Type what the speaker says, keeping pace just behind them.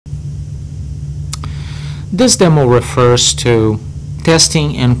This demo refers to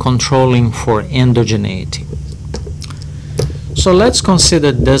testing and controlling for endogeneity. So let's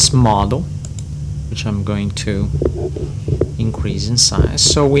consider this model, which I'm going to increase in size.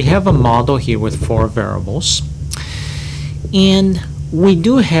 So we have a model here with 4 variables, and we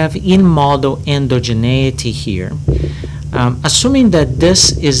do have in-model endogeneity here. Assuming that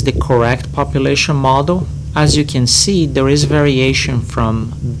this is the correct population model, as you can see, there is variation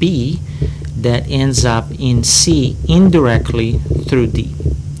from B that ends up in C indirectly through D.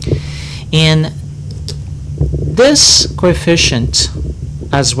 And this coefficient,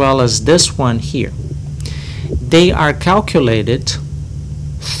 as well as this one here, they are calculated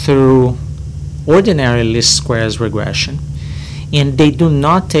through ordinary least squares regression, and they do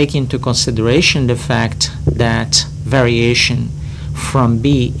not take into consideration the fact that variation from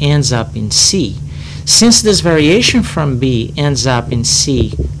B ends up in C. Since this variation from B ends up in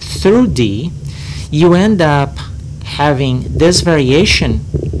C through D, you end up having this variation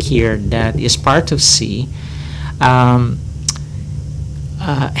here that is part of C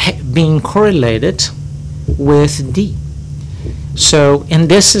being correlated with D. So, and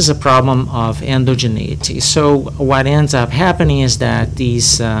this is a problem of endogeneity. So what ends up happening is that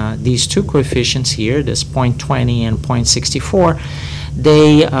these two coefficients here, this 0.20 and 0.64,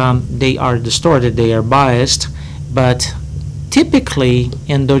 they are distorted, they are biased, but typically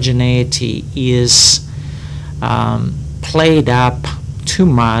endogeneity is played up too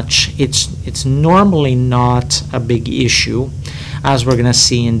much. It's normally not a big issue, as we're going to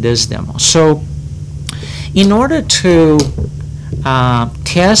see in this demo. So in order to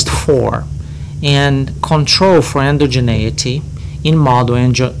test for and control for endogeneity, in-model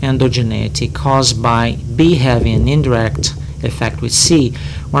endogeneity caused by B having an indirect effect with C,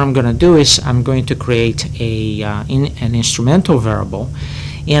 what I'm going to do is I'm going to create an instrumental variable,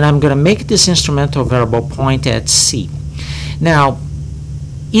 and I'm going to make this instrumental variable point at C. Now,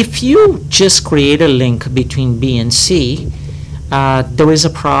 if you just create a link between B and C, there is a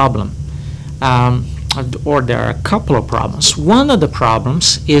problem. Or there are a couple of problems. One of the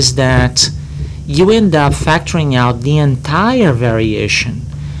problems is that you end up factoring out the entire variation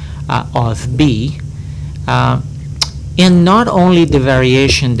of B, and not only the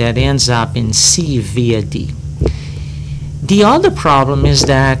variation that ends up in C via D. The other problem is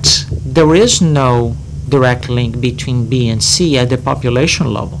that there is no direct link between B and C at the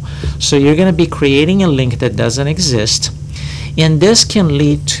population level. So you're going to be creating a link that doesn't exist. And this can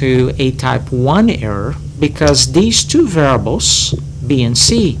lead to a type 1 error because these two variables, B and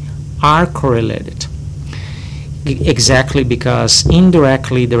C, are correlated. Exactly because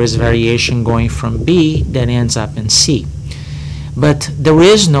indirectly there is variation going from B that ends up in C. But there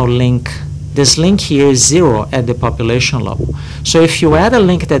is no link. This link here is 0 at the population level. So if you add a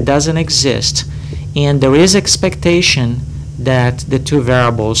link that doesn't exist and there is expectation that the two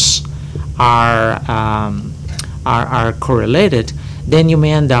variables are correlated, then you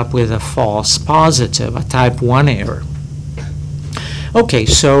may end up with a false positive, a type 1 error. Okay,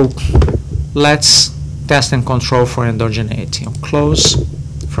 so let's test and control for endogeneity. I'll close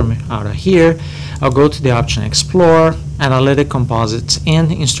from out of here. I'll go to the option Explore, Analytic Composites,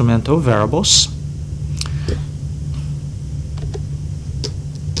 and Instrumental Variables.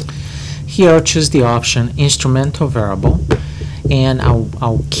 Here I'll choose the option Instrumental Variable, and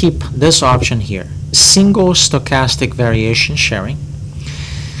I'll keep this option here, Single Stochastic Variation Sharing,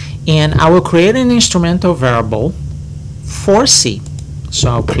 and I will create an instrumental variable for C. So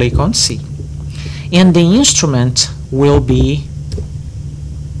I'll click on C, and the instrument will be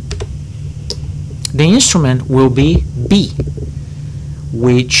B,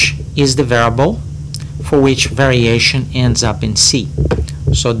 which is the variable for which variation ends up in C.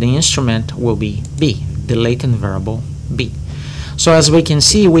 So the instrument will be B, the latent variable B. So as we can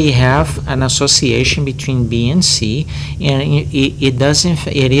see, we have an association between B and C, and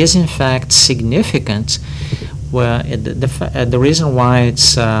it is in fact significant. Well, the reason why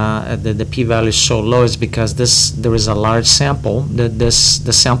it's the p-value is so low is because there is a large sample. The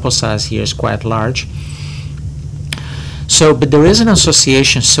sample size here is quite large. So, but there is an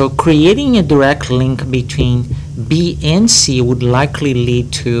association. So creating a direct link between B and C would likely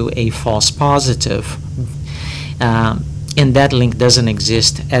lead to a false positive. And that link doesn't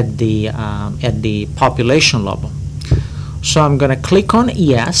exist at the population level. So I'm going to click on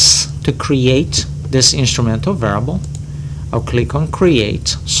Yes to create this instrumental variable. I'll click on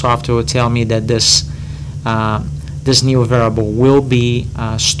Create. Software will tell me that this new variable will be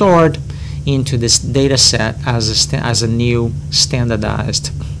stored into this data set as a new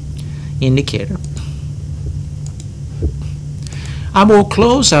standardized indicator. I will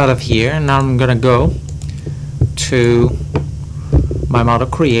close out of here, and now I'm going to go to my model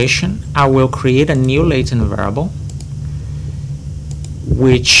creation. I will create a new latent variable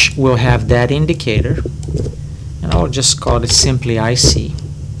which will have that indicator, and I'll just call it simply IC,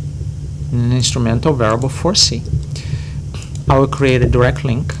 an instrumental variable for C. I will create a direct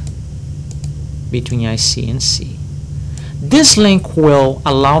link between IC and C. This link will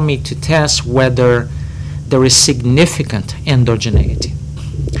allow me to test whether there is significant endogeneity,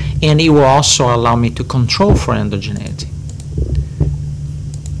 and it will also allow me to control for endogeneity.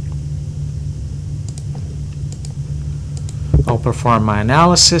 I'll perform my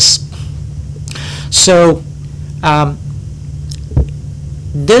analysis. So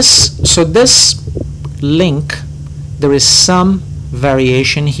this link, there is some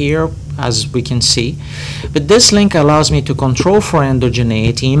variation here, as we can see, but this link allows me to control for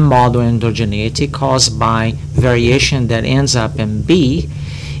endogeneity, in model endogeneity caused by variation that ends up in B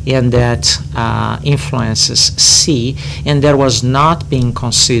and that influences C, and that was not being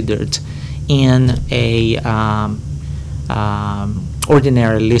considered in a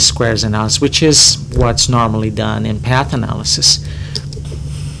ordinary least squares analysis, which is what's normally done in path analysis.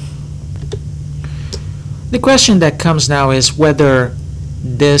 The question that comes now is whether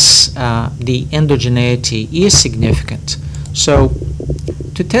this the endogeneity is significant. So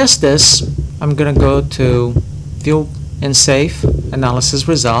to test this, I'm going to go to View and Save Analysis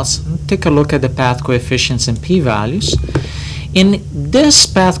Results and take a look at the path coefficients and p-values. In this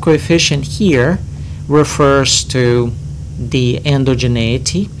path coefficient here refers to the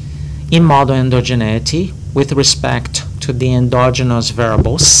endogeneity, in model endogeneity, with respect to the endogenous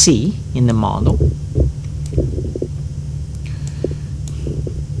variable C in the model.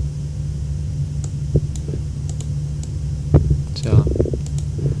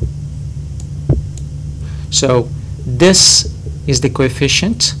 So this is the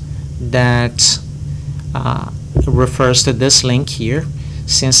coefficient that refers to this link here.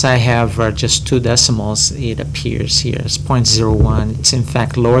 Since I have just 2 decimals, it appears here as 0.01. It's in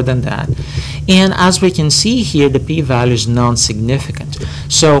fact lower than that. And as we can see here, the p-value is non-significant.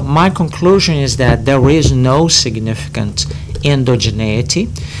 So my conclusion is that there is no significant endogeneity,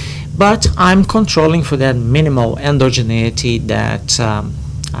 but I'm controlling for that minimal endogeneity that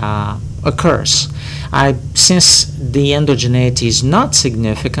occurs. Since the endogeneity is not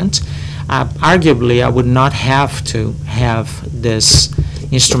significant, arguably I would not have to have this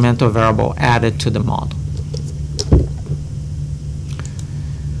instrumental variable added to the model.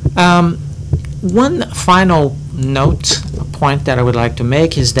 One final point that I would like to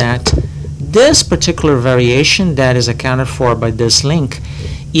make is that this particular variation that is accounted for by this link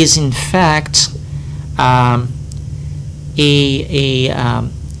is in fact a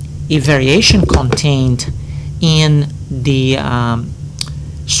variation contained in the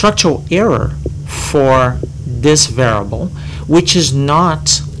structural error for this variable, which is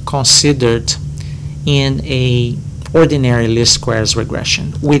not considered in a ordinary least squares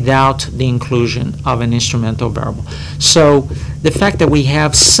regression without the inclusion of an instrumental variable. So the fact that we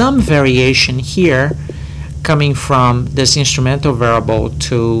have some variation here coming from this instrumental variable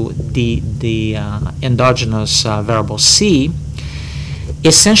to the endogenous variable C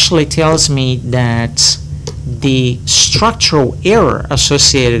essentially tells me that the structural error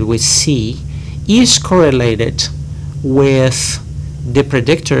associated with C is correlated with the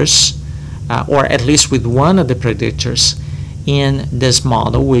predictors, or at least with one of the predictors in this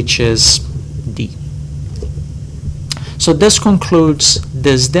model, which is D. So this concludes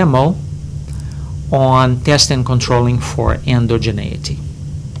this demo on test and controlling for endogeneity.